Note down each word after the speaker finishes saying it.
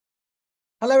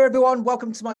Hello, everyone.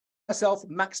 Welcome to myself,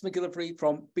 Max MacGillivray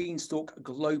from Beanstalk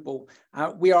Global.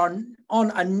 We are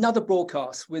on another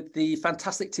broadcast with the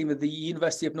fantastic team of the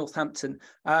University of Northampton.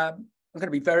 I'm going to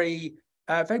be very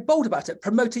bold about it,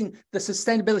 promoting the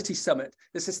Sustainability Summit.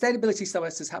 The Sustainability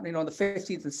Summit is happening on the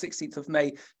 15th and 16th of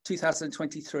May,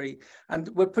 2023. And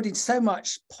we're putting so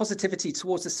much positivity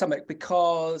towards the summit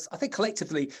because I think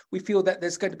collectively we feel that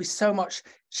there's going to be so much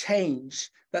change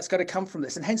that's going to come from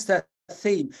this. And hence the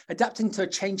theme, adapting to a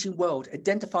changing world,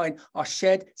 identifying our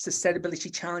shared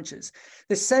sustainability challenges.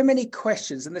 There's so many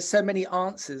questions and there's so many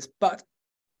answers, but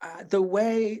the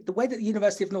way that the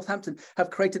University of Northampton have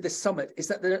created this summit is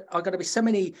that there are going to be so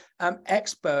many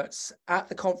experts at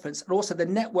the conference, and also the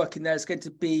networking there is going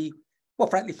to be, well,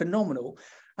 frankly, phenomenal.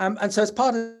 And so as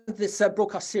part of this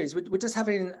broadcast series, we're just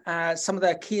having some of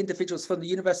the key individuals from the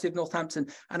University of Northampton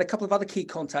and a couple of other key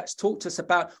contacts talk to us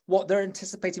about what they're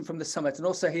anticipating from the summit, and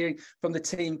also hearing from the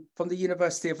team from the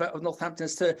University of Northampton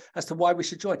as to why we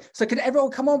should join. So can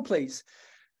everyone come on, please?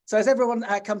 So as everyone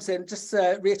comes in, just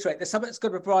to reiterate, the summit is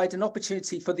going to provide an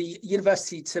opportunity for the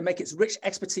university to make its rich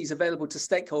expertise available to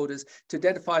stakeholders to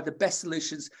identify the best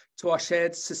solutions to our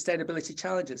shared sustainability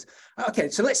challenges. Okay,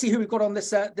 so let's see who we've got on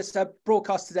this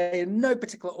broadcast today in no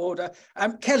particular order.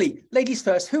 Kelly, ladies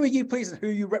first, who are you, please, and who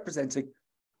are you representing?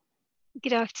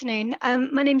 Good afternoon.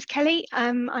 My name's Kelly.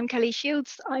 I'm Kelly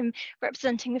Shields. I'm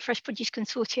representing the Fresh Produce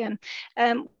Consortium.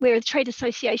 We're a trade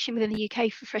association within the UK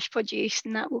for fresh produce,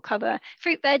 and that will cover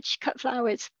fruit, veg, cut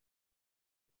flowers.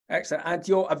 Excellent. And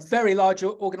you're a very large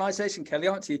organisation, Kelly,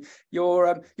 aren't you?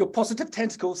 Your positive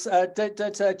tentacles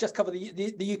don't just cover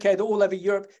the UK, they're all over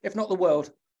Europe, if not the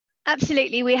world.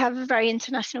 Absolutely, we have a very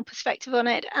international perspective on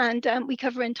it, and we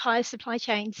cover entire supply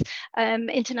chains,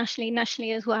 internationally,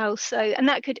 nationally as well. So, and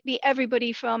that could be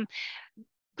everybody from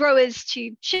growers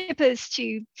to shippers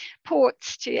to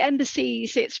ports to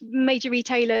embassies. It's major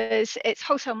retailers, it's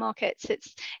wholesale markets.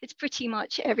 It's pretty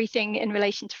much everything in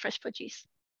relation to fresh produce.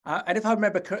 And if I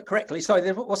remember correctly, sorry,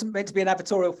 there wasn't meant to be an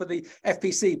advertorial for the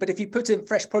FPC, but if you put in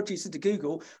fresh produce into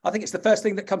Google, I think it's the first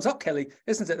thing that comes up, Kelly,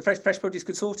 isn't it? The Fresh Produce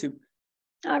Consortium.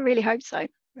 I really hope so.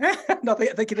 No, I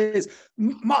think it is.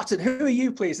 Martin, who are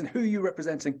you, please, and who are you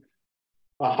representing?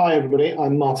 Hi, everybody.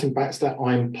 I'm Martin Baxter.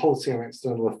 I'm Policy and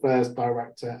External Affairs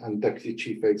Director and Deputy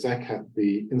Chief Exec at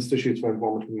the Institute of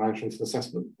Environmental Management and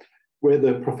Assessment. We're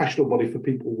the professional body for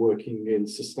people working in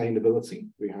sustainability.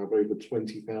 We have over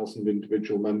 20,000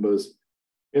 individual members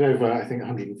in over, I think,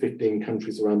 115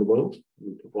 countries around the world.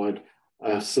 We provide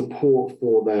support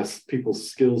for their people's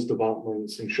skills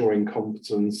developments, ensuring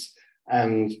competence,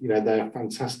 and they're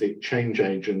fantastic change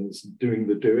agents doing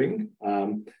the doing.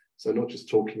 So not just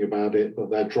talking about it, but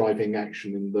they're driving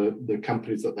action in the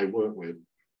companies that they work with.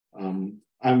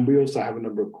 And we also have a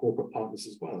number of corporate partners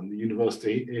as well, and the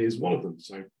university is one of them.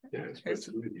 So yeah, it's great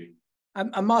to be with you.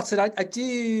 And Martin, I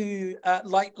do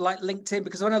like LinkedIn,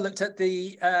 because when I looked at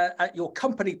at your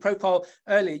company profile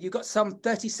earlier, you've got some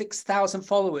 36,000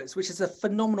 followers, which is a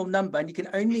phenomenal number, and you can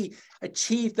only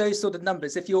achieve those sort of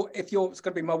numbers if you're it's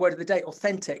going to be my word of the day,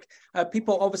 authentic.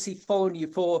 People obviously following you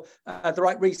for the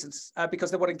right reasons,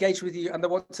 because they want to engage with you and they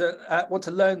want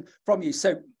to learn from you.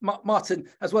 So Martin,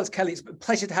 as well as Kelly, it's a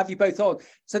pleasure to have you both on.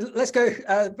 So let's go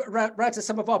round to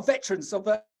some of our veterans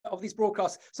of these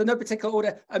broadcasts. So no particular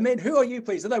order. Amin, who are you,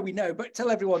 please? I know we know, but tell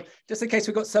everyone, just in case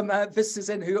we've got some visitors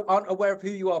in who aren't aware of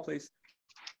who you are, please.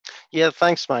 Yeah,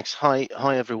 thanks, Max. Hi,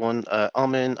 everyone.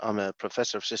 Amin, I'm a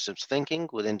professor of systems thinking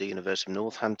within the University of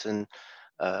Northampton.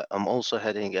 I'm also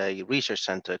heading a research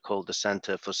center called the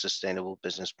Center for Sustainable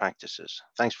Business Practices.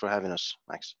 Thanks for having us,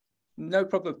 Max. No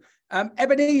problem.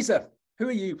 Ebenezer, who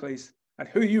are you, please? And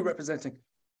who are you representing?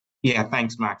 Yeah,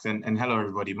 thanks, Max. And hello,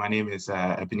 everybody. My name is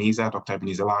Ebenezer, Dr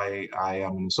Ebenezer Laryea. I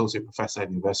am an associate professor at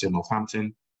the University of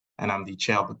Northampton, and I'm the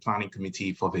chair of the planning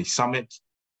committee for the summit.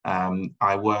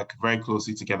 I work very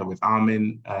closely together with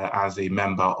Amin as a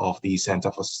member of the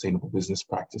Center for Sustainable Business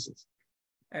Practices.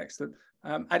 Excellent.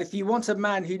 And if you want a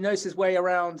man who knows his way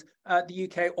around the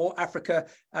UK or Africa,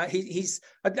 he's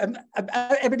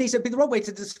Ebenezer would be the wrong way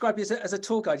to describe you as a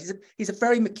tour guide. He's a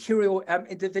very mercurial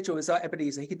individual, is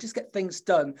Ebenezer. He can just get things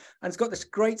done, and he's got this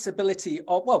great ability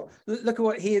of, well, look at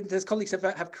what he and his colleagues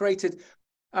have created.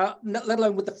 Let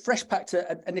alone with the Fresh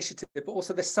Factor initiative, but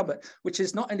also this summit, which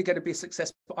is not only going to be a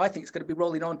success, but I think it's going to be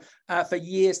rolling on for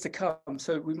years to come.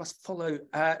 So we must follow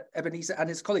Ebenezer and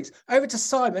his colleagues. Over to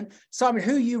Simon. Simon,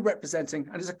 who are you representing?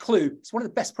 And as a clue, it's one of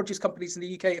the best produce companies in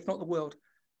the UK, if not the world.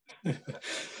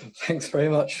 Thanks very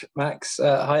much, Max.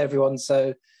 Hi, everyone.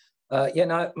 So,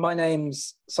 my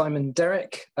name's Simon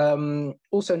Derrick,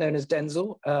 also known as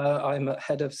Denzel. I'm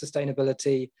head of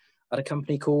sustainability at a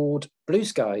company called Blue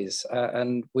Skies,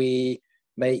 and we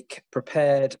make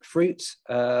prepared fruit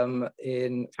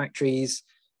in factories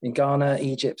in Ghana,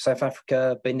 Egypt, South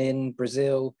Africa, Benin,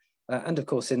 Brazil, and of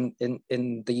course in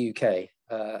the UK.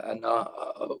 And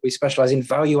we specialize in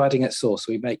value adding at source.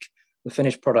 We make the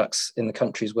finished products in the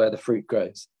countries where the fruit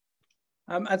grows.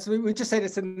 And so we just say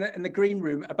this in the green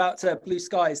room about Blue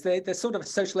Skies. They're sort of a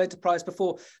social enterprise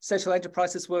before social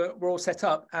enterprises were all set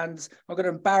up. And I'm going to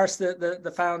embarrass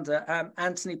the founder,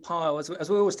 Anthony Pyle, as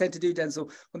we always tend to do,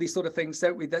 Denzel, on these sort of things,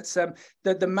 don't we? That's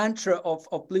the mantra of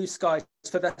Blue Skies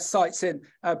for their sites in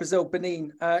Brazil,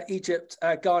 Benin, Egypt,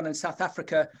 Ghana, and South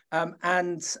Africa,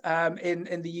 and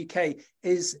in the UK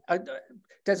is.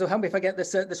 Denzel, help me if I get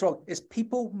this wrong. Is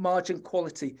people, margin,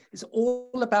 quality. It's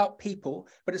all about people,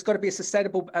 but it's got to be a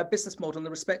sustainable business model in the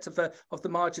respect of the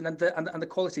margin and the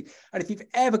quality. And if you've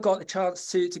ever got the chance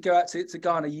to go out to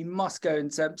Ghana, you must go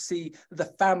and see the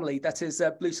family that is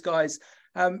Blue Skies.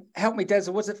 Help me,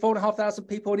 Denzel. Was it 4,500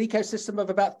 people? An ecosystem of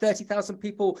about 30,000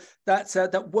 people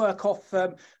that work off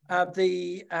not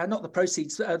the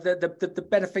proceeds,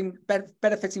 the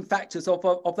benefiting factors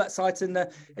of that site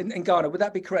in Ghana. Would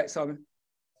that be correct, Simon?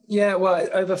 Yeah, well,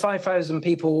 over 5,000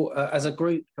 people as a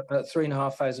group,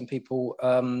 3,500 people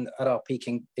at our peak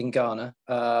in Ghana.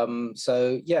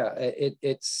 So yeah,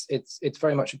 it's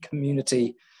very much a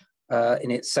community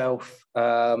in itself,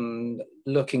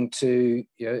 looking to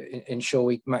ensure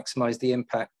we maximise the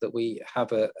impact that we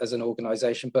have as an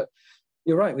organisation. But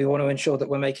you're right, we want to ensure that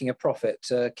we're making a profit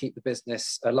to keep the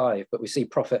business alive. But we see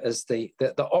profit as the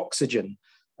oxygen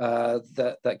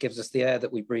that gives us the air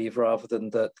that we breathe, rather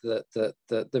than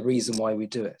the reason why we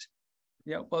do it.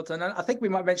 Yeah, well done. And I think we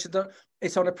might mention that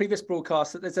it's on a previous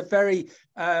broadcast that there's a very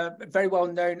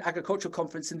well-known agricultural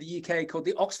conference in the UK called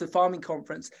the Oxford Farming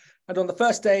Conference. And on the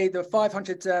first day, there were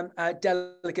 500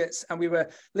 delegates, and we were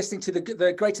listening to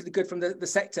the greater the good from the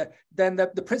sector. Then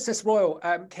the Princess Royal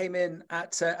came in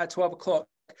at 12 o'clock.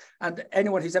 And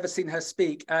anyone who's ever seen her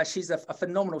speak, she's a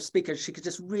phenomenal speaker. She could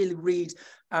just really read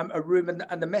a room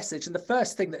and the message. And the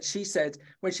first thing that she said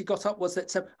when she got up was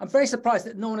that I'm very surprised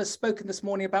that no one has spoken this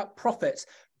morning about profit.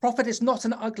 Profit is not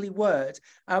an ugly word.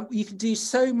 You can do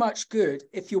so much good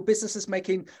if your business is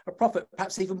making a profit,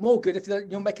 perhaps even more good if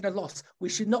you're making a loss. We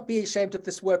should not be ashamed of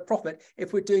this word profit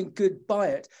if we're doing good by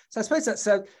it. So I suppose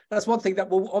that's one thing that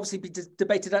will obviously be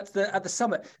debated at the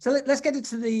summit. So let's get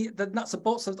into the nuts and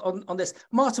bolts on this.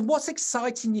 Martin, what's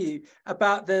exciting you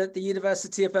about the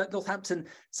University of Northampton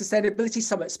Sustainability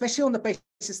Summit, especially on the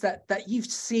basis that you've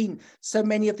seen so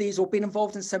many of these or been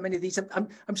involved in so many of these?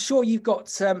 I'm sure you've got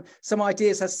some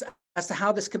ideas as to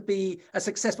how this could be a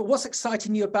success, but what's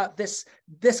exciting you about this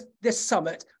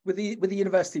summit with the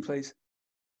university, please?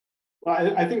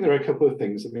 Well, I think there are a couple of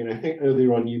things. I mean, I think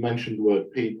earlier on you mentioned the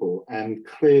word people, and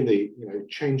clearly,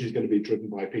 change is going to be driven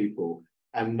by people,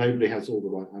 and nobody has all the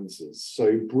right answers.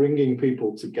 So bringing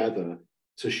people together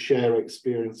to share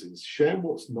experiences, share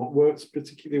what's not worked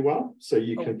particularly well, so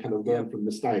you can kind of learn from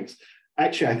mistakes.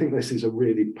 Actually, I think this is a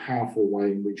really powerful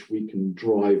way in which we can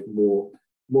drive more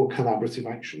collaborative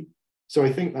action. So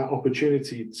I think that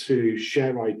opportunity to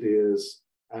share ideas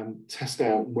and test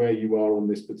out where you are on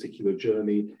this particular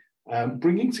journey,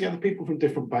 bringing together people from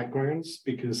different backgrounds,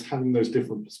 because having those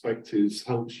different perspectives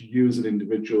helps you as an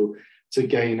individual to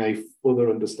gain a fuller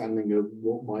understanding of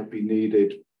what might be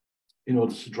needed in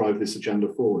order to drive this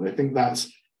agenda forward. I think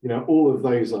that's, all of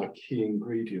those are key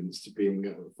ingredients to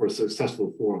being for a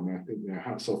successful forum. And I think,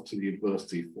 hats off to the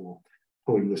university for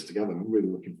pulling this together. I'm really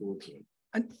looking forward to it.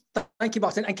 And thank you,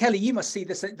 Martin. And Kelly, you must see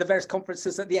this at the various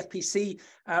conferences that the FPC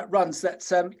runs, that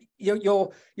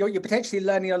you're potentially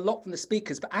learning a lot from the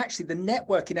speakers, but actually the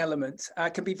networking element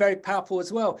can be very powerful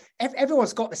as well.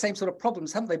 Everyone's got the same sort of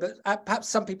problems, haven't they? But perhaps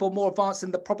some people are more advanced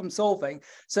in the problem solving,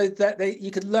 so that you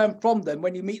can learn from them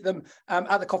when you meet them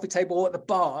at the coffee table or at the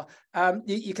bar.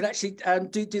 You can actually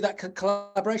do that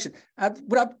collaboration.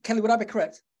 Kelly, would I be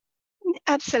correct?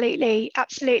 Absolutely.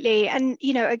 And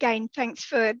again, thanks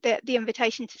for the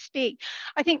invitation to speak.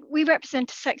 I think we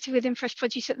represent a sector within fresh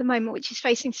produce at the moment which is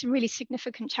facing some really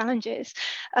significant challenges,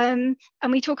 and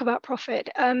we talk about profit,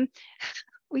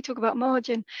 we talk about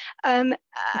margin, and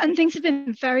things have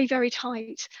been very, very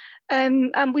tight,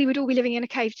 and we would all be living in a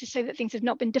cave to say that things have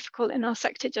not been difficult in our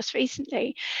sector just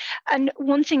recently. And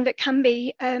one thing that can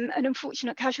be an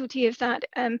unfortunate casualty of that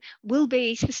will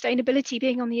be sustainability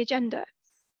being on the agenda.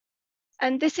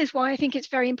 And this is why I think it's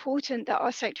very important that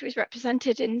our sector is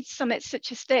represented in summits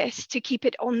such as this, to keep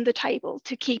it on the table,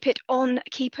 to keep it on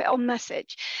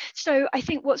message. So I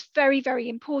think what's very, very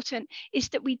important is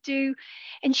that we do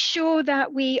ensure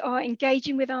that we are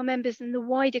engaging with our members and the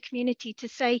wider community to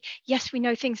say, yes, we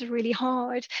know things are really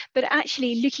hard, but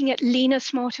actually looking at leaner,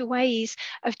 smarter ways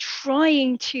of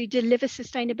trying to deliver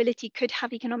sustainability could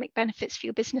have economic benefits for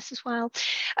your business as well.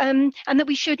 And that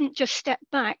we shouldn't just step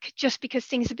back just because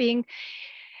things are being,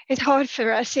 it's hard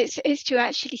for us. It's to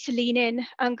actually to lean in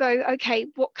and go, okay,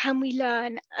 what can we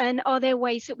learn? And are there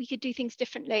ways that we could do things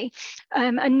differently?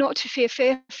 And not to feel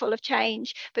fearful of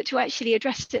change, but to actually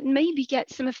address it and maybe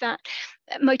get some of that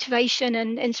motivation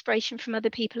and inspiration from other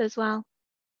people as well.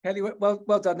 Kelly,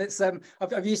 well done. It's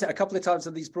I've used it a couple of times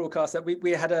on these broadcasts. That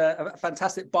we had a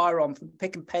fantastic buyer on from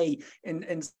Pick and Pay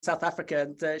in South Africa,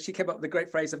 and she came up with the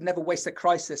great phrase of "never waste a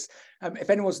crisis."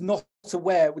 If anyone's not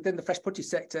aware, within the fresh produce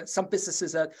sector, some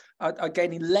businesses are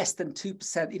gaining less than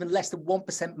 2%, even less than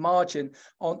 1% margin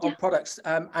on products.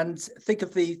 And think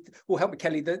of well, help me,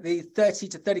 Kelly, the 30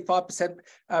 to 35%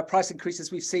 price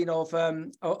increases we've seen of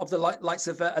the likes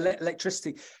of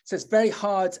electricity. So it's very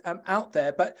hard out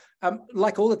there, but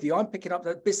like all of you, I'm picking up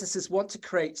that businesses want to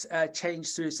create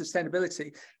change through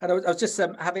sustainability. And I was just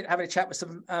having a chat with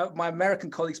some of my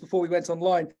American colleagues before we went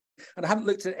online, and I haven't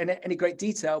looked at any great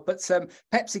detail, but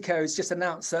PepsiCo has just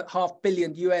announced a $500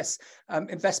 million US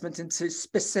investment into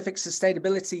specific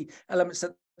sustainability elements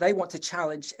that they want to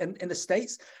challenge in the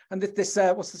States. And this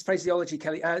what's this phraseology,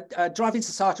 Kelly? Driving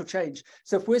societal change.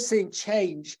 So if we're seeing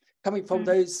change coming from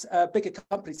those bigger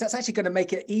companies, that's actually going to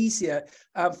make it easier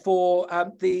for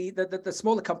the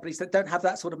smaller companies that don't have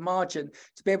that sort of margin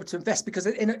to be able to invest, because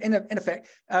in effect,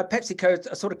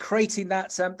 PepsiCo are sort of creating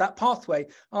that pathway,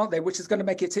 aren't they? Which is going to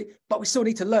make it. But we still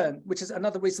need to learn, which is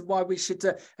another reason why we should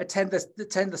attend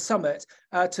the summit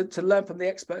to learn from the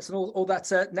experts and all that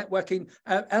networking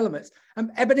elements.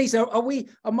 Ebenezer,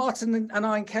 are Martin and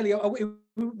I and Kelly, are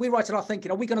we right in our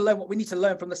thinking? Are we going to learn what we need to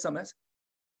learn from the summit?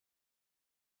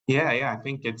 Yeah, I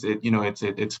think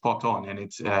it's spot on, and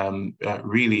it's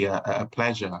really a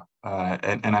pleasure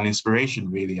and an inspiration,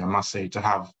 really, I must say, to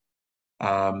have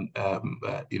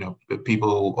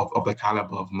people of the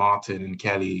caliber of Martin and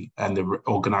Kelly and the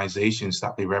organizations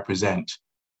that they represent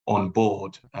on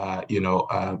board,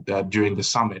 during the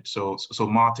summit. So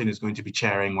Martin is going to be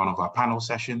chairing one of our panel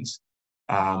sessions,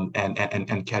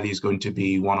 and Kelly is going to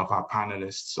be one of our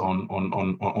panelists on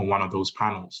one of those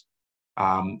panels.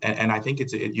 And I think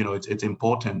it's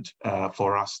important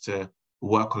for us to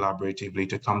work collaboratively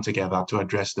to come together to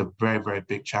address the very, very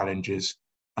big challenges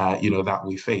that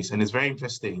we face. And it's very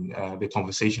interesting, the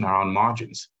conversation around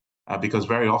margins, because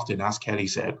very often, as Kelly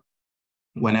said,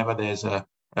 whenever there's a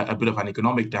bit of an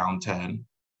economic downturn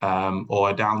or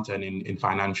a downturn in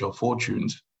financial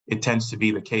fortunes, it tends to be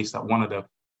the case that one of the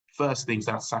first things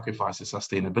that sacrifices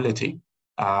sustainability.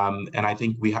 And I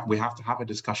think we have to have a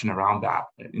discussion around that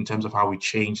in terms of how we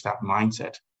change that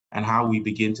mindset and how we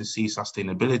begin to see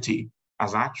sustainability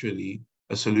as actually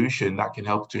a solution that can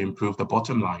help to improve the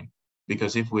bottom line.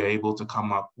 Because if we're able to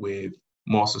come up with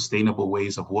more sustainable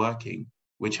ways of working,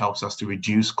 which helps us to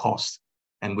reduce costs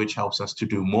and which helps us to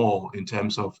do more in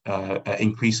terms of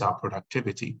increase our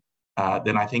productivity,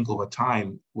 then I think over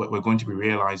time, what we're going to be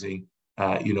realizing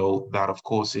that of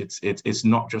course it's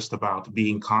not just about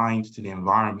being kind to the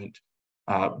environment,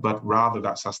 but rather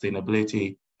that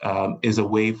sustainability is a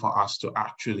way for us to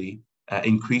actually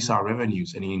increase our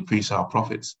revenues and increase our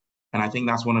profits. And I think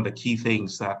that's one of the key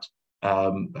things that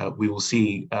we will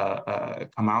see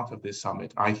come out of this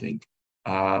summit. I think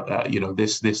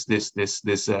this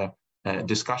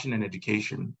discussion and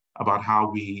education about how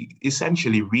we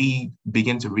essentially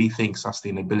begin to rethink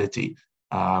sustainability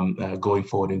going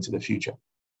forward into the future.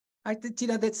 I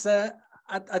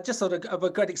just thought of a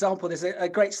great example. There's a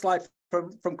great slide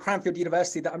from Cranfield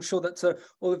University that I'm sure that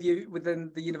all of you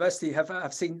within the university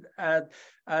have seen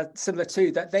similar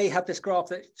to, that they have this graph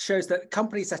that shows that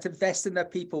companies that invest in their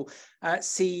people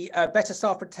see better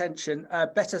staff retention,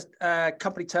 better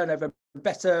company turnover,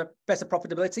 better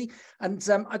profitability. And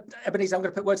Ebenezer, I'm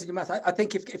going to put words in your mouth. I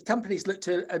think if companies look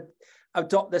to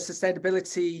adopt the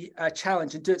sustainability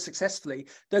challenge and do it successfully,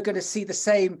 they're going to see the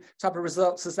same type of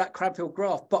results as that Cranfield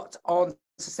graph, but on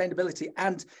sustainability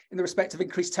and in the respect of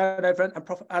increased turnover and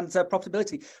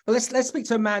profitability. But let's speak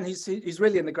to a man who's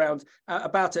really in the ground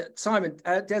about it. Simon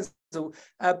Denzel,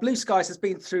 Blue Skies has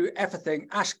been through everything: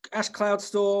 ash cloud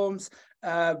storms,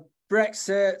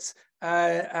 Brexit,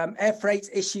 air freight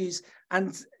issues.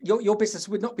 and your business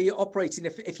would not be operating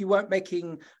if you weren't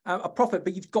making a profit,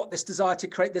 but you've got this desire to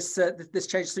create this this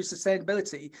change through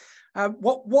sustainability.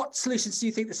 What solutions do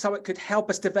you think the summit could help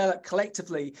us develop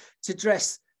collectively to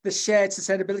address the shared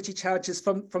sustainability challenges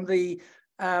from the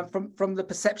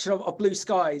perception of blue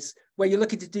skies, where you're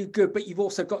looking to do good, but you've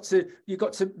also got to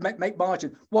make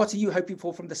margin? What are you hoping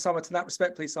for from the summit in that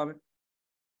respect, please, Simon?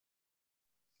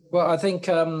 Well, I think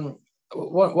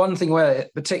one thing we're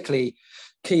particularly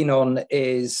keen on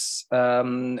is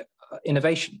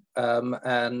innovation,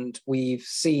 and we've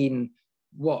seen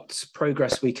what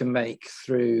progress we can make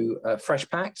through Fresh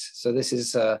Pact. So this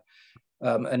is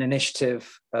an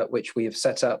initiative which we have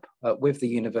set up with the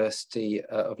University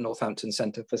of Northampton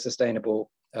Centre for Sustainable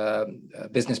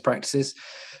Business Practices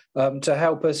to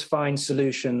help us find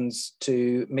solutions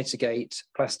to mitigate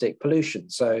plastic pollution.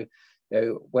 So,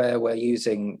 where we're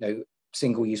using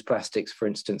single-use plastics, for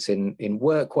instance, in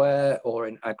workwear or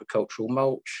in agricultural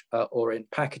mulch or in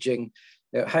packaging,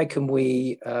 how can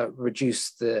we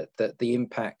reduce the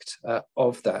impact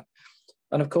of that?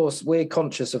 And of course, we're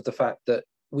conscious of the fact that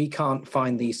we can't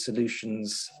find these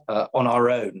solutions on our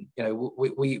own.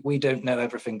 We don't know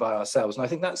everything by ourselves, and I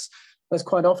think that's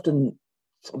quite often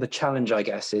the challenge, I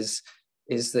guess, is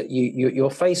that you're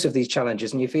faced with these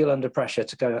challenges and you feel under pressure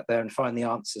to go out there and find the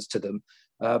answers to them.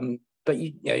 But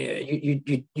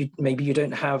maybe you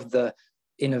don't have the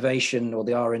innovation or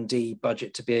the R&D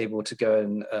budget to be able to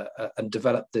go and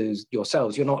develop those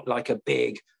yourselves. You're not like a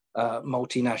big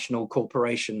multinational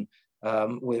corporation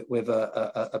with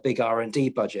a big R&D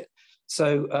budget.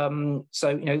 So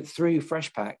through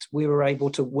Fresh Pact, we were able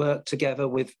to work together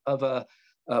with other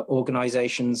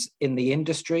organisations in the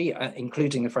industry,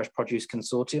 including the Fresh Produce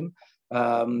Consortium,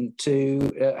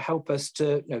 to help us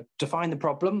to define the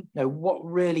problem. What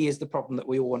really is the problem that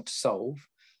we all want to solve,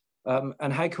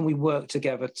 and how can we work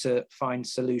together to find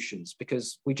solutions?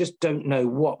 Because we just don't know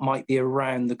what might be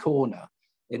around the corner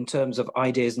in terms of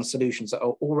ideas and solutions that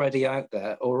are already out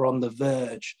there or on the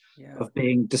verge of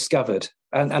being discovered.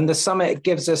 And the summit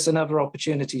gives us another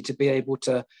opportunity to be able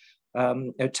to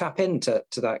tap into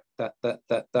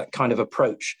that kind of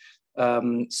approach.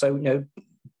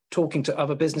 Talking to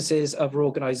other businesses, other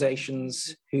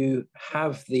organizations who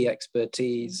have the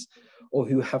expertise or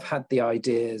who have had the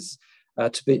ideas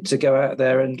to go out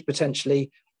there and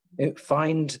potentially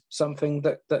find something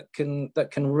that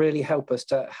can really help us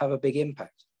to have a big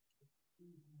impact.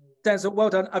 Denzel, well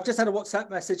done. I've just had a WhatsApp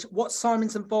message. What's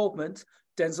Simon's involvement,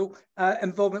 Denzel,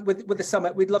 involvement with the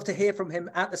summit? We'd love to hear from him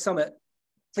at the summit.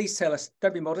 Please tell us.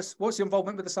 Don't be modest. What's your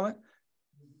involvement with the summit?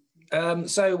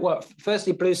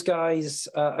 Firstly, Blue Skies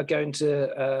are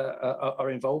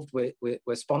involved. We're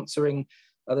sponsoring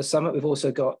the summit. We've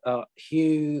also got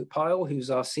Hugh Pyle, who's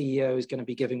our CEO, is going to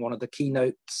be giving one of the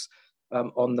keynotes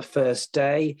on the first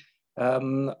day.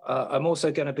 I'm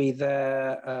also going to be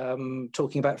there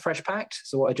talking about Fresh Pact,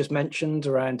 so what I just mentioned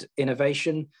around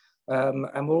innovation.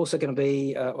 And we're also going to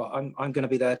be, I'm going to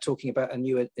be there talking about a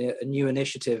new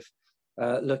initiative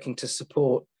looking to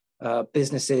support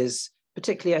businesses,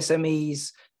 particularly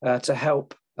SMEs, to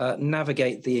help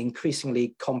navigate the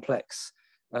increasingly complex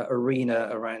arena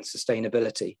around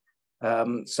sustainability.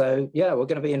 So yeah, we're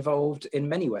going to be involved in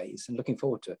many ways and looking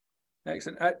forward to it.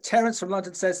 Excellent. Terence from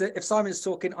London says that if Simon's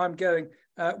talking, I'm going.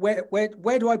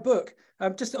 Where do I book?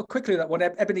 Just quickly that one,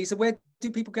 Ebenezer, where do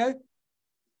people go?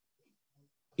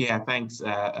 Yeah, thanks,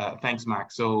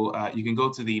 Max. So you can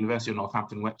go to the University of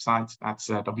Northampton website. That's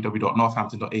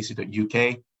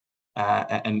www.northampton.ac.uk,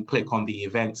 and click on the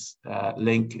events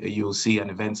link. You'll see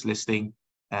an events listing,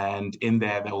 and in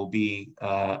there will be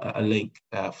a link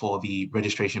for the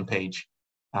registration page.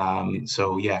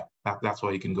 So yeah, that's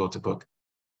where you can go to book.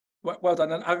 Well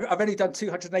done. And I've only done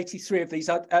 283 of these.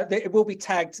 It will be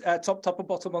tagged top and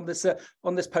bottom on this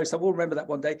post. I will remember that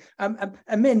one day.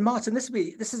 Amin, Martin, this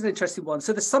is an interesting one.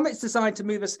 So the summit's designed to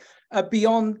move us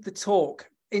beyond the talk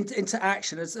into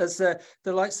action, as the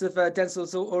likes of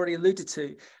Denzel's already alluded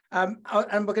to. And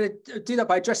we're going to do that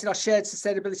by addressing our shared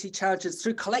sustainability challenges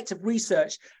through collective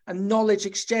research and knowledge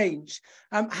exchange.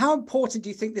 How important do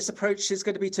you think this approach is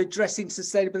going to be to addressing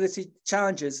sustainability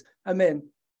challenges, Amin?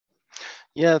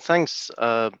 Yeah, thanks,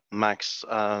 Max.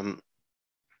 I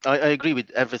agree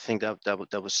with everything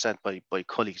that was said by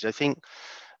colleagues. I think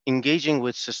engaging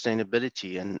with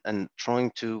sustainability and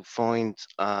trying to find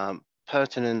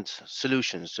pertinent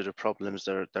solutions to the problems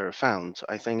that are found,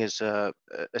 I think is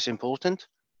important.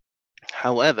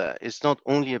 However, it's not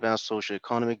only about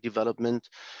socio-economic development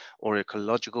or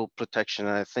ecological protection.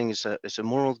 I think it's a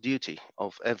moral duty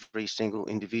of every single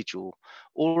individual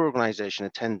or organization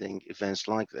attending events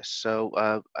like this. So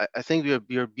I think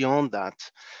we are beyond that,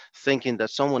 thinking that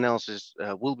someone else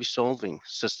will be solving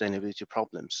sustainability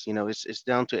problems. You know, it's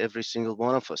down to every single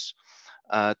one of us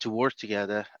to work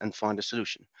together and find a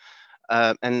solution.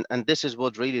 And this is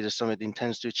what really the summit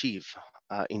intends to achieve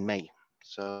in May.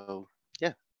 So,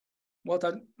 yeah. Well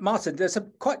done, Martin. There's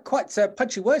some quite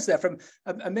punchy words there from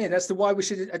Amin as to why we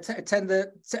should attend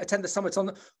the summit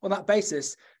on that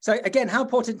basis. So again, how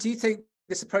important do you think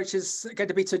this approach is going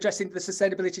to be to addressing the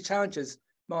sustainability challenges,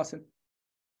 Martin?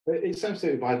 It's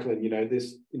absolutely vital, and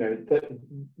that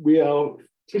we are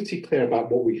pretty clear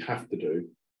about what we have to do.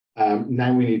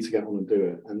 Now we need to get on and do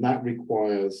it, and that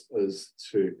requires us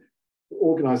to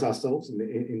organize ourselves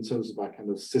in terms of our kind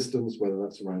of systems, whether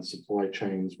that's around supply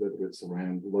chains, whether it's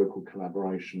around local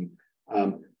collaboration,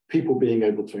 people being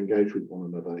able to engage with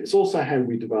one another. It's also how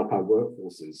we develop our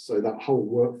workforces. So that whole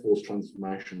workforce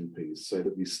transformation piece, so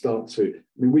that we start to,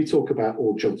 we talk about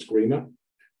all jobs greener,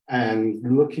 and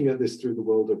looking at this through the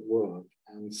world of work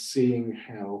and seeing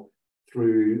how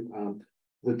through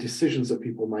the decisions that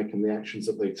people make and the actions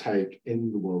that they take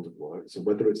in the world of work. So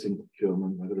whether it's in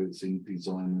procurement, whether it's in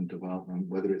design and development,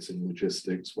 whether it's in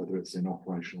logistics, whether it's in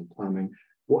operational planning,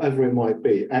 whatever it might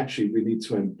be, actually we need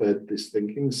to embed this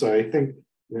thinking. So I think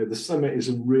the summit is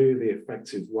a really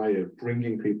effective way of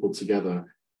bringing people together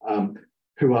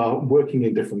who are working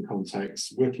in different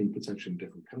contexts, working potentially in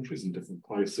different countries and different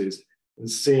places, and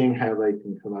seeing how they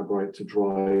can collaborate to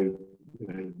drive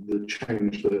the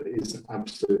change that is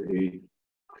absolutely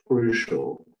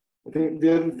crucial. I think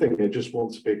the other thing I just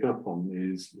want to pick up on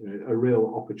is a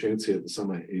real opportunity at the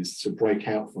summit is to break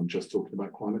out from just talking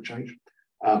about climate change.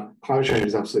 Climate change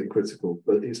is absolutely critical,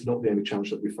 but it's not the only challenge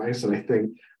that we face. And I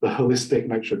think the holistic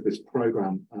nature of this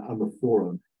program and the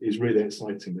forum is really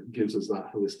exciting. It gives us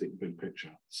that holistic big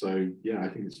picture. So yeah, I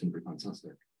think it's going to be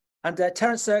fantastic. And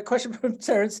Terence, question from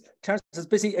Terence. Terence is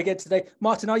busy again today.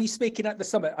 Martin, are you speaking at the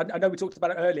summit? I know we talked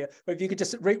about it earlier, but if you could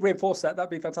just reinforce that,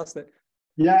 that'd be fantastic.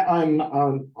 Yeah,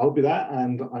 I'll be there,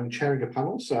 and I'm chairing a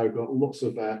panel, so I've got lots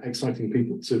of exciting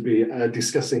people to be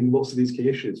discussing lots of these key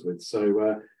issues with.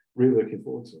 So really looking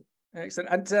forward to it.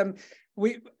 Excellent. And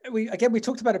we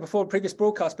talked about it before in previous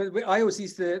broadcasts, but I always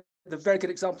use the very good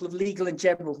example of Legal and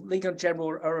General. Legal and General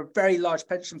are a very large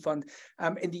pension fund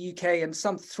in the UK, and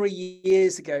some 3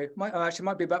 years ago,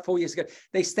 might be about 4 years ago,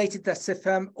 they stated that if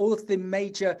all of the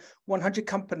major 100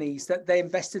 companies that they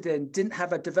invested in didn't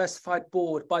have a diversified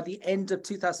board by the end of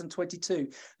 2022,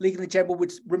 Legal and General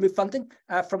would remove funding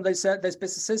from those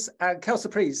businesses. And quelle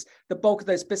surprise, the bulk of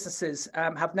those businesses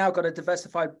have now got a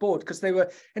diversified board because they were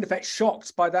in effect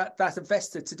shocked by that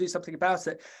investor to do something about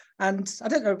it. And I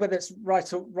don't know whether it's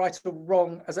right or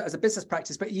wrong as a business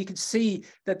practice, but you can see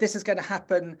that this is going to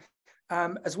happen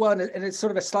as well, and it's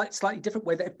sort of a slightly different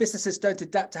way, that if businesses don't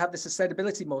adapt to have the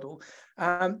sustainability model,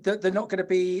 they're not going to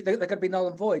be null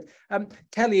and void.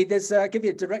 Kelly, I'll give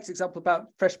you a direct example about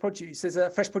fresh produce. There's a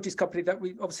fresh produce company that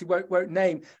we obviously won't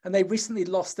name, and they recently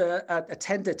lost a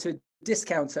tender to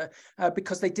discounter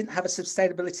because they didn't have a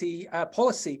sustainability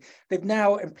policy. They've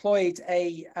now employed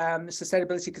a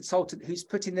sustainability consultant who's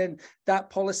putting in that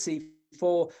policy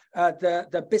for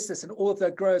the business and all of their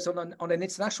growers on an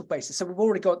international basis. So we've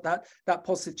already got that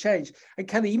positive change. And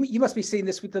Kelly, you must be seeing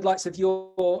this with the likes of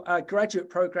your graduate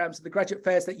programs and the graduate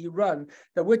fairs that you run.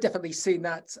 That we're definitely seeing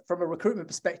that from a recruitment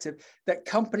perspective, that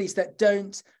companies that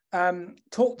don't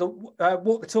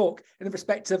walk the talk in the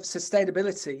respect of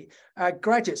sustainability,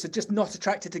 graduates are just not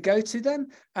attracted to go to them.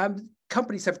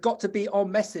 Companies have got to be on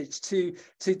message to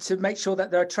make sure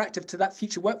that they're attractive to that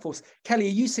future workforce. Kelly,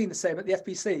 are you seeing the same at the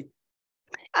FBC?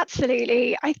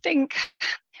 Absolutely. I think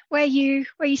where you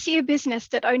see a business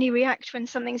that only reacts when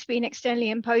something's been externally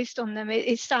imposed on them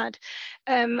is sad,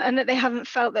 and that they haven't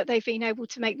felt that they've been able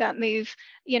to make that move,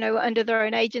 under their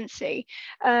own agency.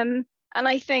 And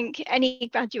I think any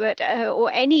graduate or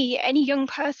any young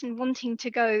person wanting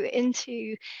to go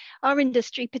into our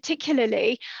industry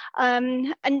particularly,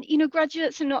 and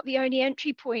graduates are not the only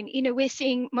entry point. We're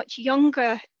seeing much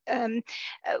younger,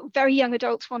 very young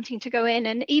adults wanting to go in,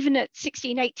 and even at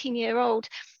 16, 18-year-olds,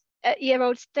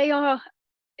 they are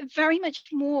very much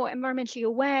more environmentally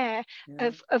aware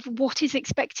of what is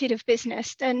expected of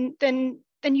business than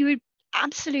you would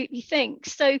absolutely think.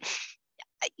 So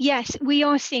yes, we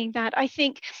are seeing that. I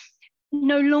think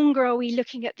no longer are we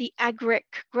looking at the agric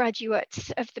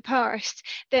graduates of the past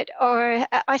that are,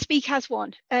 I speak as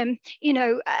one, you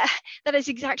know, that is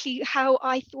exactly how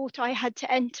I thought I had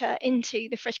to enter into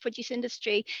the fresh produce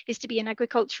industry, is to be an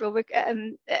agricultural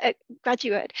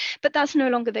graduate, but that's no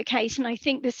longer the case. And I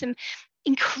think there's some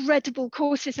incredible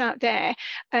courses out there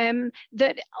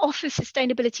that offer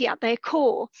sustainability at their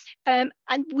core. And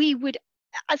we would,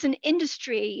 as an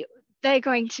industry, they're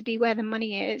going to be where the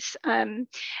money is. And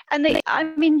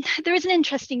I mean, there is an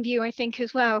interesting view, I think,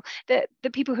 as well, that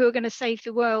the people who are going to save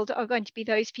the world are going to be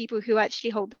those people who actually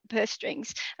hold the purse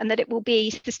strings, and that it will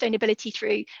be sustainability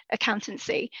through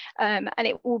accountancy. And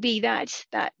it will be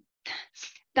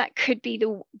that could be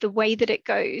the way that it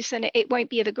goes, and it won't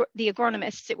be the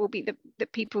agronomists, it will be the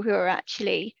people who are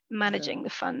actually managing the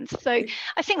funds. So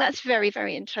I think that's very,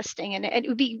 very interesting, and it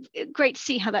would be great to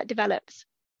see how that develops.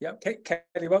 Yeah,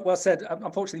 Kelly, well said.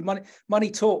 Unfortunately,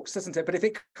 money talks, doesn't it? But if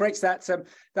it creates that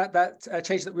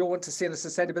change that we all want to see on a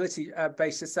sustainability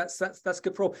basis, that's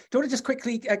good for all. Do you want to just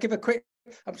quickly give a quick?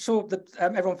 I'm sure that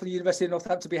everyone from the University of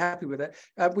Northampton will be happy with it.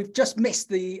 We've just missed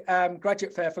the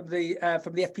graduate fair from the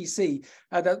FPC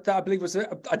that I believe was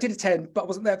I did attend, but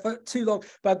wasn't there for too long.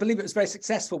 But I believe it was very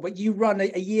successful. But you run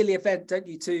a yearly event, don't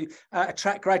you, to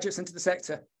attract graduates into the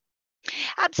sector?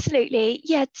 Absolutely,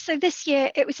 yeah. So this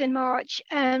year it was in March.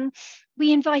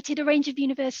 We invited a range of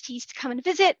universities to come and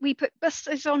visit. We put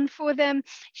buses on for them,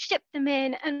 shipped them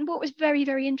in. And what was very,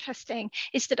 very interesting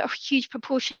is that a huge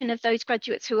proportion of those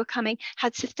graduates who were coming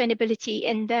had sustainability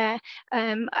in there.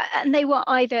 And they were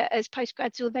either as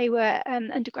postgrads or they were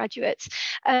undergraduates.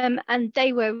 And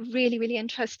they were really, really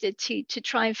interested to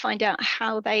try and find out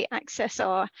how they access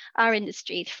our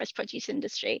industry, the fresh produce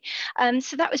industry.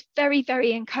 So that was very,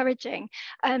 very encouraging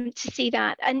to see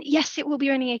that. And yes, it will be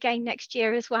running again next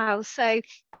year as well. So,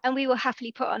 and we will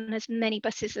happily put on as many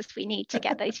buses as we need to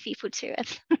get those people to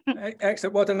it.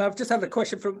 Excellent. Well done. I've just had a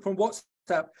question from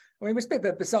WhatsApp. I mean, it's a bit of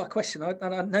a bizarre question,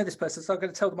 and I know this person, so I'm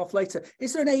going to tell them off later.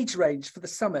 Is there an age range for the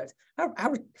summit?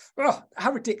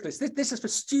 How ridiculous. This is for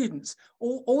students,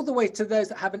 all the way to those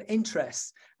that have an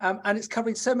interest. And it's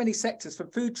covering so many sectors, from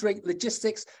food, drink,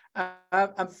 logistics,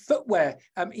 and footwear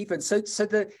even. So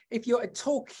if you're at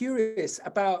all curious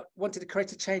about wanting to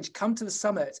create a change, come to the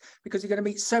summit, because you're going to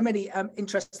meet so many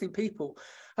interesting people.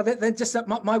 Then just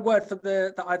my word for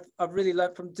that I've really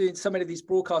learned from doing so many of these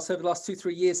broadcasts over the last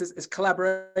 2-3 years is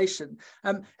collaboration.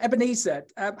 Ebenezer,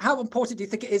 how important do you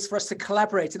think it is for us to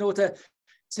collaborate in order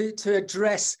to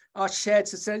address our shared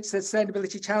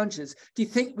sustainability challenges? Do you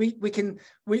think we can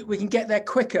get there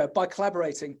quicker by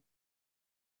collaborating?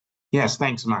 Yes,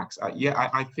 thanks, Max.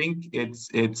 I think it's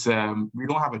we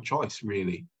don't have a choice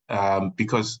really,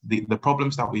 because the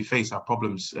problems that we face are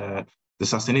problems. The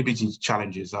sustainability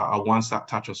challenges are ones that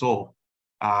touch us all,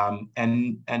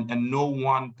 and no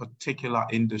one particular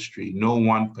industry, no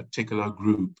one particular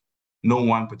group, no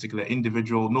one particular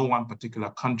individual, no one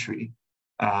particular country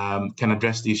can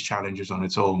address these challenges on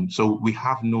its own. So we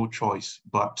have no choice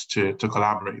but to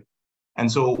collaborate.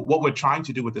 And so what we're trying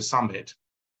to do with the summit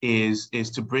is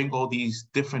to bring all these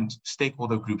different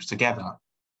stakeholder groups together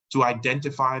to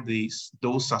identify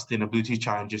those sustainability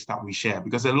challenges that we share,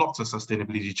 because there are lots of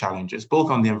sustainability challenges,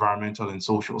 both on the environmental and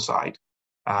social side.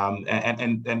 And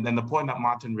the point that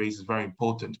Martin raised is very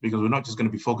important, because we're not just going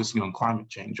to be focusing on climate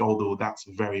change, although that's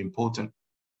very important.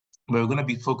 We're going to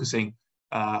be focusing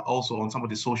also on some of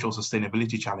the social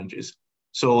sustainability challenges.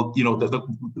 So, you know,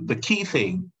 the key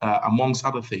thing, amongst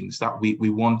other things, that we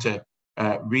want to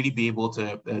really be able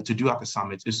to do at the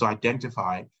summit is to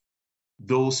identify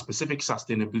those specific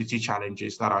sustainability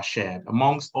challenges that are shared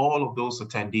amongst all of those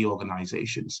attendee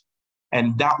organizations.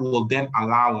 And that will then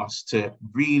allow us to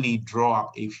really draw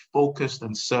up a focused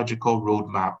and surgical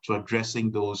roadmap to addressing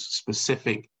those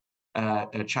specific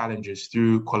challenges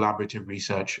through collaborative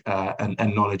research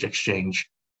and knowledge exchange,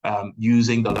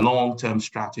 using the long-term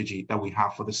strategy that we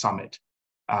have for the summit.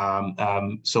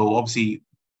 So obviously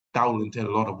that will entail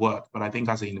a lot of work, but I think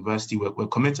as a university, we're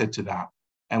committed to that.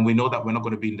 And we know that we're not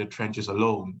going to be in the trenches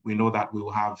alone. We know that we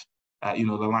will have, you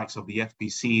know, the likes of the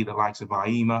FPC, the likes of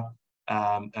IEAMA,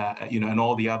 you know, and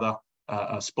all the other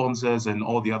sponsors and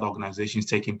all the other organizations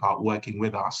taking part, working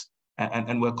with us.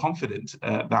 And we're confident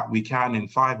that we can, in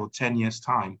 5 or 10 years'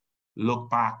 time, look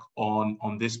back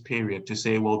on this period to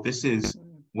say, well, this is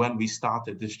when we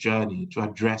started this journey to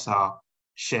address our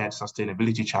shared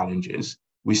sustainability challenges.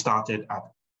 We started at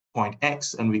point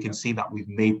X, and we can see that we've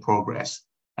made progress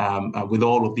with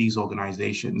all of these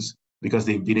organizations, because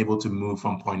they've been able to move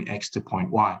from point X to point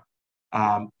Y.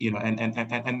 You know,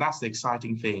 and that's the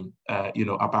exciting thing, you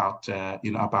know, about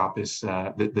this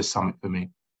summit for me.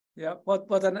 Yeah, well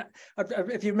done.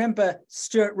 If you remember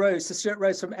Stuart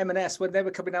Rose from M&S, when they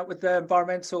were coming out with the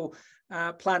environmental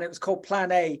plan, it was called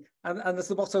Plan A, and as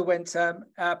the motto went,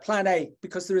 Plan A,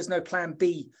 because there is no Plan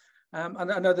B.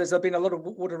 And I know there's been a lot of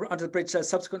water under the bridge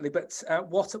subsequently, but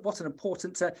what an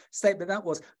important statement that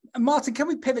was. And Martin, can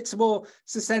we pivot to more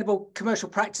sustainable commercial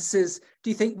practices, do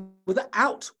you think,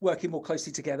 without working more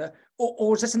closely together?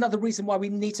 Or is this another reason why we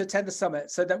need to attend the summit,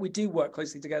 so that we do work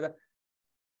closely together?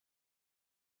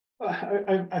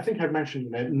 I think I've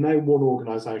mentioned, no one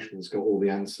organisation has got all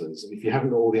the answers. And if you haven't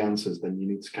got all the answers, then you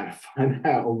need to kind of find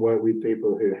out and work with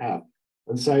people who have.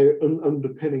 And so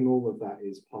underpinning all of that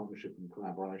is partnership and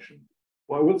collaboration.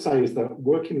 What I would say is that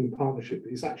working in partnership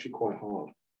is actually quite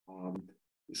hard.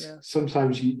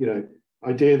 Sometimes,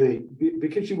 ideally,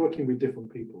 because you're working with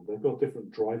different people, they've got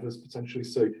different drivers potentially.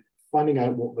 So finding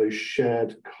out what those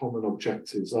shared common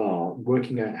objectives are,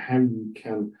 working out how you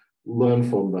can learn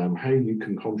from them, how you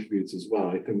can contribute as well.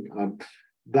 I think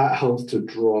that helps to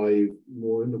drive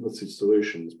more innovative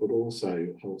solutions, but also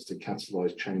helps to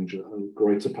catalyse change at a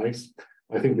greater pace.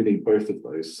 I think we need both of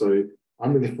those. So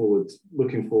I'm really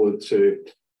looking forward to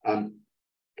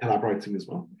collaborating as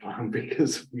well,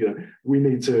 because we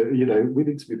need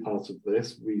to be part of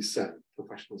this. We set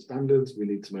professional standards. We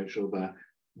need to make sure they're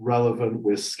relevant.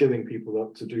 We're skilling people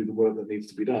up to do the work that needs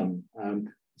to be done.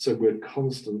 So we're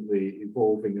constantly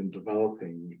evolving and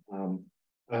developing, and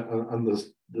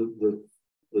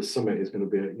the summit is going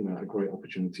to be a great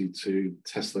opportunity to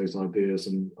test those ideas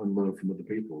and learn from other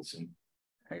people. So.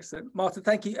 Excellent, Martin.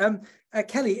 Thank you,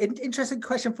 Kelly. Interesting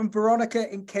question from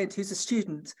Veronica in Kent, who's a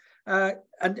student,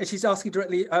 and she's asking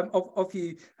directly of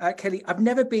you, Kelly. I've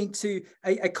never been to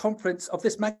a conference of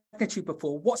this magnitude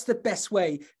before. What's the best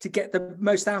way to get the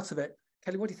most out of it,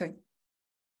 Kelly? What do you think?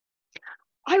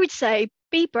 I would say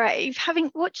be brave.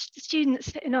 Having watched the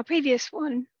students in our previous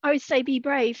one, I would say be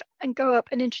brave and go up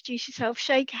and introduce yourself,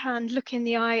 shake a hand, look in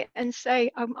the eye and say,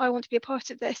 I want to be a part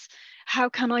of this. How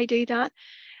can I do that?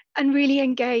 And really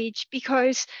engage,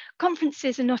 because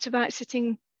conferences are not about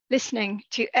sitting listening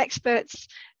to experts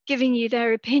giving you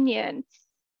their opinion.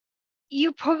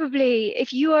 You probably,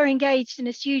 if you are engaged in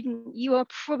a student, you are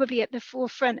probably at the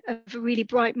forefront of a really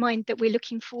bright mind that we're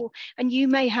looking for, and you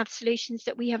may have solutions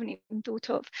that we haven't even thought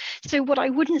of. So what I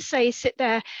wouldn't say is sit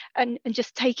there and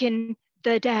just take in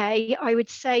the day. I would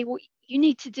say what you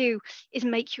need to do is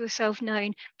make yourself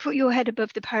known, put your head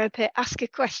above the parapet, ask a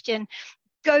question,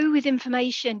 go with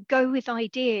information, go with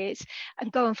ideas,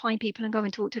 and go and find people and go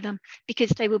and talk to them, because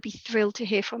they will be thrilled to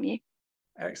hear from you.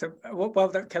 Excellent. Well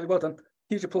done, Kelly. Well done.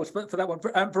 Huge applause for that one,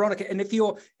 Veronica. And if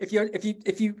you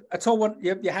at all want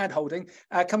your hand holding,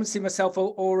 come and see myself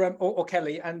or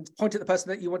Kelly, and point at the person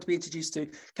that you want to be introduced to.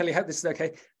 Kelly, I hope this is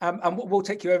okay. And we'll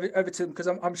take you over to them, because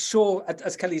I'm sure,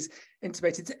 as Kelly's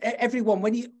intimated, everyone,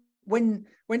 when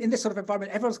in this sort of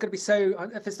environment, everyone's going to be so,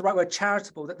 if it's the right word,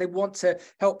 charitable, that they want to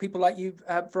help people like you,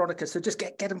 Veronica. So just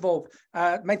get involved.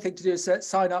 Main thing to do is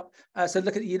sign up. So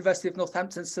look at the University of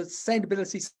Northampton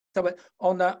Sustainability Summit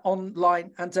on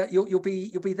online, and you'll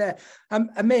be there.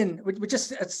 Amin, we're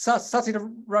just starting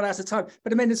to run out of time,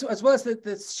 but Amin, as well as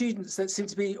the students that seem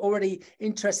to be already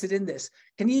interested in this,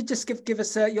 can you just give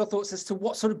us your thoughts as to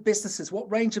what sort of businesses,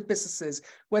 what range of businesses,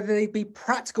 whether they be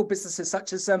practical businesses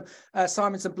such as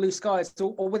Simon's and Blue Skies,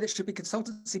 or whether it should be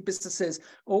consultancy businesses,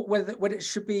 or whether it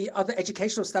should be other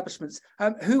educational establishments?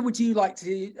 Who would you like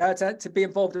to be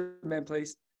involved in, Amin,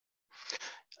 please?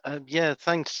 Yeah,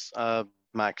 thanks,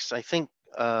 Max. I think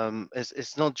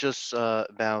it's not just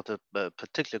about a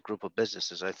particular group of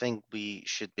businesses. I think we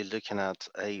should be looking at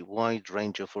a wide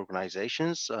range of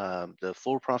organizations, the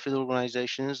for-profit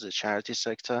organizations, the charity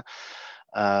sector,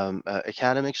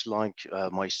 academics like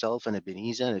myself and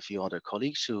Ebenezer and a few other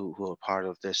colleagues who are part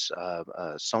of this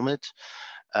summit,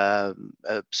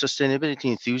 sustainability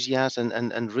enthusiasts,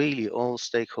 and really all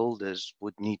stakeholders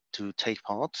would need to take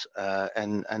part.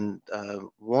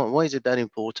 Why is it that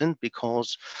important?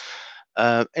 Because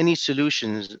any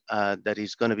solutions that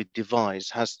is going to be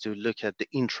devised has to look at the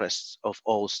interests of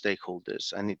all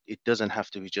stakeholders, and it doesn't have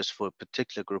to be just for a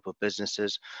particular group of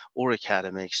businesses or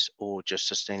academics or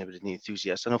just sustainability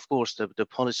enthusiasts. And of course, the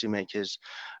policymakers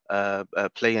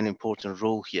play an important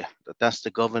role here. That's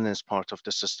the governance part of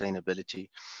the sustainability,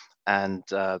 and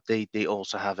they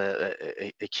also have a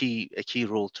key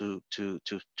role to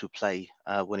play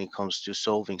when it comes to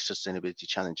solving sustainability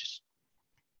challenges.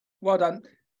 Well done.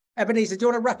 Ebenezer, do you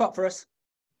want to wrap up for us?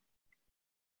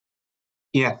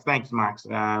 Yeah, thanks, Max.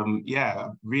 Yeah,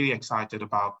 really excited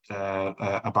about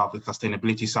the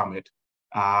Sustainability Summit.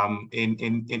 In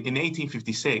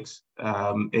 1856,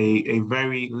 a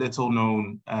very little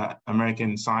known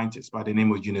American scientist by the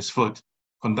name of Eunice Foote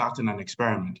conducting an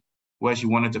experiment where she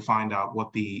wanted to find out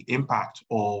what the impact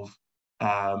of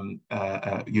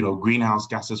greenhouse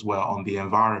gases were on the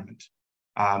environment.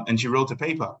 And she wrote a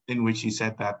paper in which she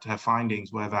said that her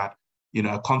findings were that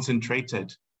a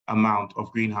concentrated amount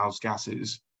of greenhouse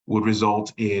gases would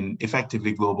result in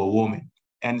effectively global warming.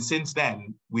 And since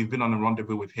then, we've been on a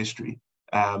rendezvous with history.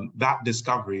 That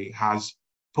discovery has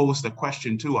posed a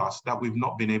question to us that we've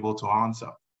not been able to answer.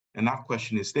 And that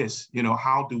question is this,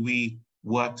 how do we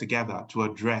work together to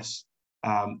address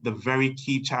the very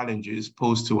key challenges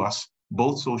posed to us,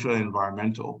 both social and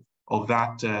environmental, of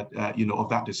that, of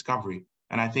that discovery?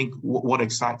 And I think what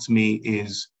excites me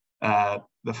is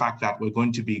the fact that we're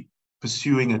going to be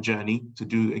pursuing a journey to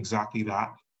do exactly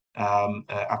that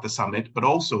at the summit, but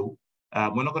also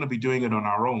we're not going to be doing it on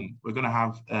our own. We're going to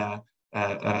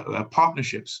have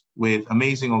partnerships with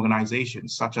amazing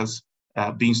organizations such as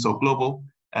Beanstalk Global,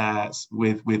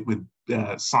 with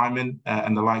Simon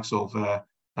and the likes of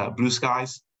Blue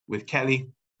Skies, with Kelly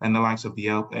and the likes of the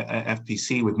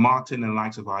FPC, with Martin and the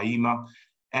likes of IEAMA,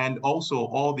 and also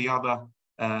all the other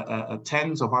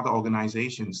tens of other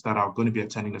organizations that are going to be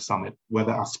attending the summit,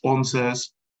 whether as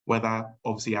sponsors, whether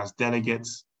obviously as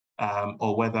delegates,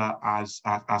 or whether as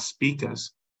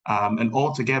speakers. And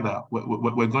all together,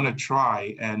 we're going to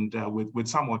try and with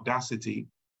some audacity,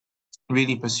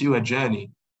 really pursue a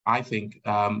journey, I think,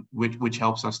 which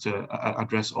helps us to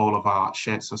address all of our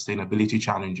shared sustainability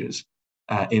challenges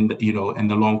in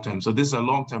the long term. So this is a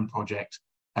long-term project,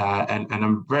 and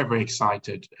I'm very, very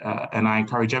excited. And I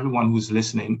encourage everyone who's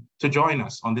listening to join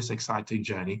us on this exciting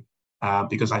journey,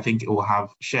 because I think it will have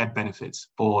shared benefits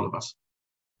for all of us.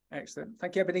 Excellent.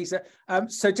 Thank you, Ebenezer.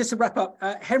 So just to wrap up,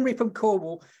 Henry from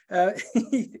Cornwall,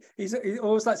 he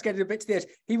always likes getting a bit to the edge.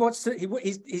 He wants to,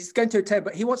 he's going to attend,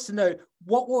 but he wants to know,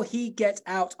 what will he get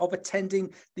out of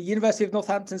attending the University of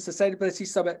Northampton Sustainability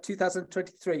Summit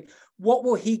 2023? What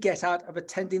will he get out of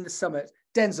attending the summit?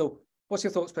 Denzel, what's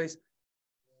your thoughts, please?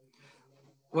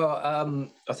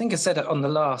 Well, I think I said it on the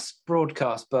last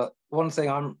broadcast, but one thing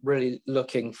I'm really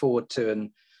looking forward to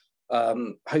and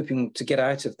hoping to get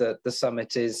out of the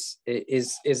summit is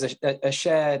a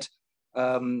shared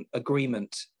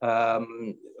agreement.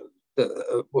 One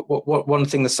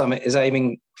thing the summit is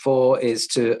aiming for is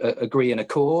to agree an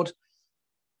accord.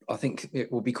 I think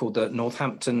it will be called the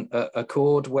Northampton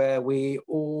Accord, where we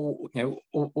all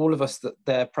of us that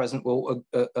there present will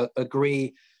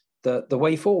agree the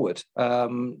way forward.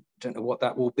 Don't know what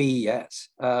that will be yet,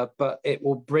 but it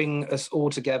will bring us all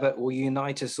together, it will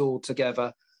unite us all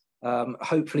together.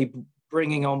 Hopefully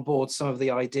bringing on board some of the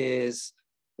ideas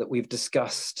that we've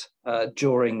discussed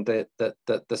during the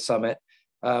summit.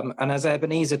 And as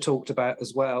Ebenezer talked about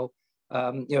as well,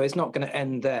 it's not going to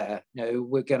end there.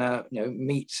 We're going to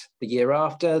meet the year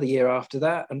after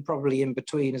that, and probably in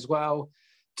between as well,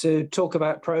 to talk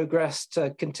about progress,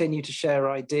 to continue to share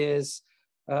ideas,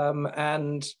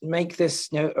 and make this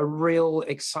a real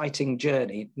exciting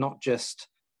journey, not just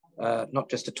a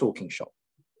talking shop.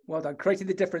 Well done, creating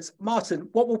the difference. Martin,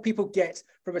 what will people get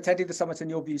from attending the summit in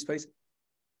your views, please?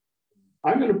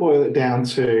 I'm going to boil it down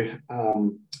to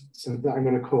something that I'm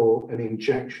going to call an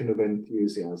injection of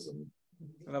enthusiasm,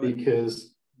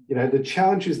 because the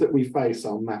challenges that we face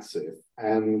are massive,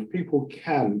 and people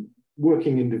can,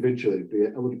 working individually, be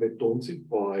a little bit daunted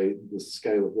by the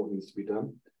scale of what needs to be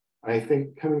done. I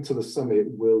think coming to the summit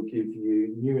will give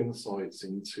you new insights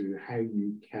into how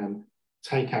you can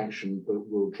take action that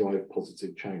will drive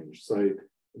positive change. So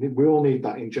I think we all need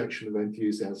that injection of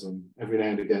enthusiasm every now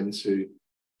and again to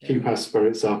keep our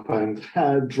spirits up and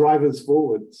drive us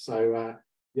forward. So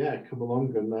come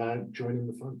along and join in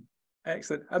the fun.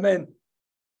 Excellent. Amin.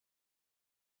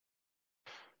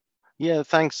 Yeah,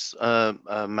 thanks,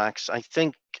 Max. I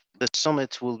think the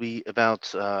summit will be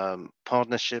about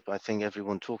partnership. I think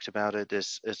everyone talked about it.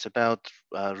 It's about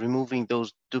removing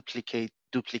those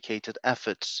duplicated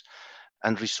efforts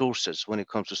and resources when it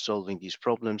comes to solving these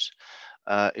problems.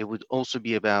 It would also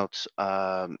be about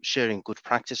sharing good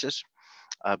practices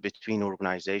between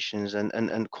organizations,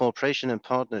 and cooperation and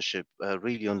partnership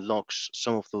really unlocks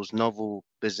some of those novel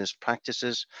business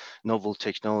practices, novel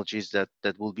technologies that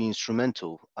will be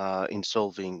instrumental in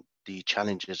solving the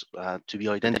challenges to be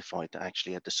identified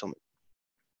actually at the summit.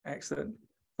 Excellent.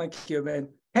 Thank you, Amin.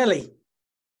 Kelly.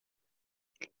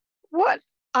 What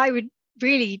I would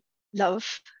really love,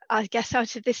 I guess,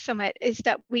 out of this summit is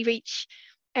that we reach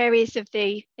areas of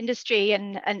the industry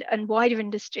and wider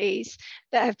industries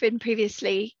that have been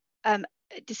previously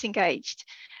disengaged,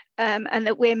 and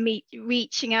that we're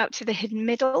reaching out to the hidden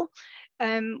middle,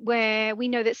 where we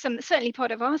know that certainly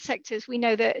part of our sectors, we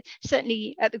know that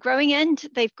certainly at the growing end,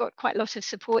 they've got quite a lot of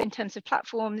support in terms of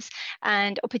platforms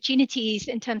and opportunities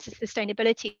in terms of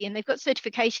sustainability, and they've got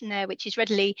certification there, which is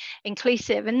readily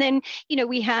inclusive. And then,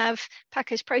 we have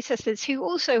packers, processors who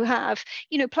also have,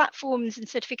 platforms and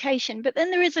certification, but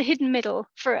then there is a hidden middle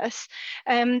for us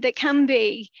that can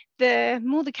be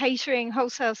the catering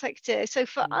wholesale sector. So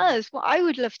for us, what I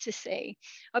would love to see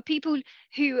are people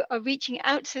who are reaching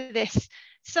out to this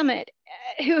summit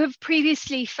who have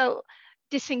previously felt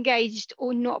disengaged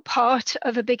or not part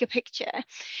of a bigger picture.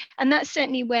 And that's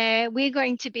certainly where we're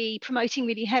going to be promoting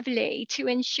really heavily to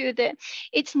ensure that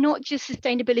it's not just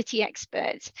sustainability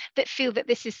experts that feel that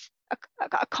this is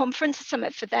a conference, a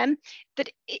summit for them, that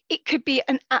it could be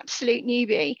an absolute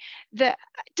newbie that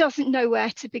doesn't know where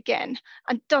to begin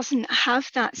and doesn't have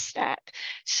that step.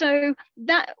 So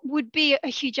that would be a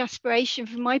huge aspiration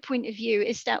from my point of view,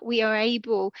 is that we are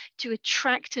able to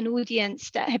attract an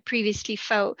audience that had previously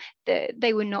felt that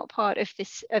they were not part of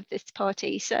this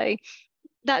party. So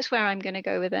that's where I'm going to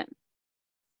go with it.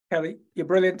 Kelly, you're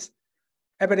brilliant.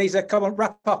 Ebenezer, come on,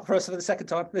 wrap up for us for the second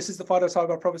time. This is the final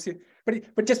time, I promise you. But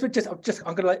I'm going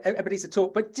to let Ebenezer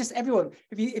talk. But just everyone,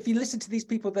 if you listen to these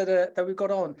people that we've got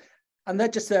on, and they're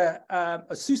just a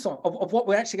soupçon of what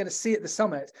we're actually going to see at the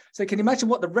summit. So can you imagine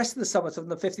what the rest of the summit on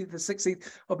the 15th and 16th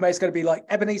of May is going to be like?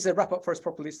 Ebenezer, wrap up for us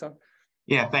properly this time.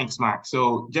 Yeah, thanks, Max.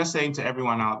 So just saying to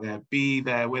everyone out there, be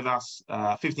there with us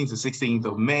 15th to 16th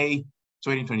of May.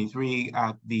 2023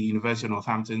 at the University of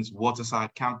Northampton's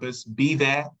Waterside campus. Be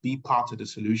there, be part of the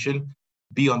solution,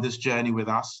 be on this journey with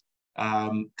us.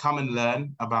 Come and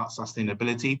learn about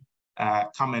sustainability,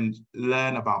 come and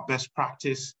learn about best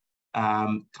practice,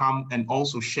 come and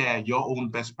also share your own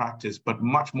best practice, but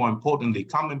much more importantly,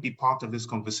 come and be part of this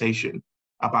conversation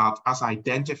about us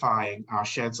identifying our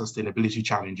shared sustainability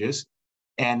challenges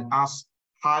and us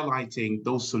highlighting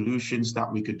those solutions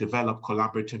that we could develop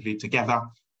collaboratively together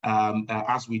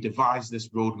as we devise this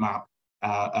roadmap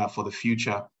for the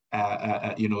future,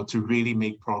 to really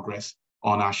make progress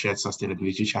on our shared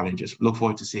sustainability challenges. Look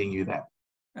forward to seeing you there.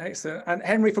 Excellent. And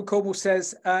Henry from Cornwall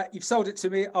says, "You've sold it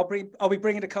to me. I'll be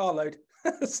bringing a carload."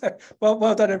 So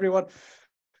well done, everyone.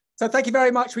 So thank you very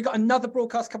much. We've got another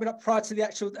broadcast coming up prior to the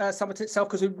actual summit itself,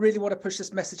 because we really want to push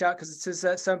this message out because it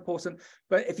is so important.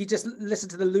 But if you just listen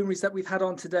to the luminaries that we've had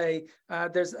on today,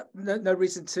 there's no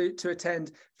reason to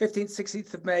attend. 15th,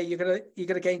 16th of May, you're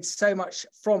gonna gain so much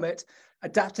from it.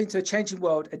 Adapting to a changing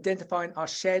world, identifying our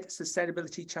shared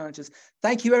sustainability challenges.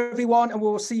 Thank you, everyone, and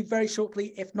we'll see you very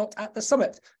shortly, if not at the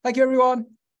summit. Thank you, everyone.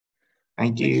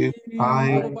 Thank you.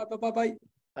 Bye. Bye.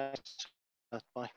 Thanks. Bye.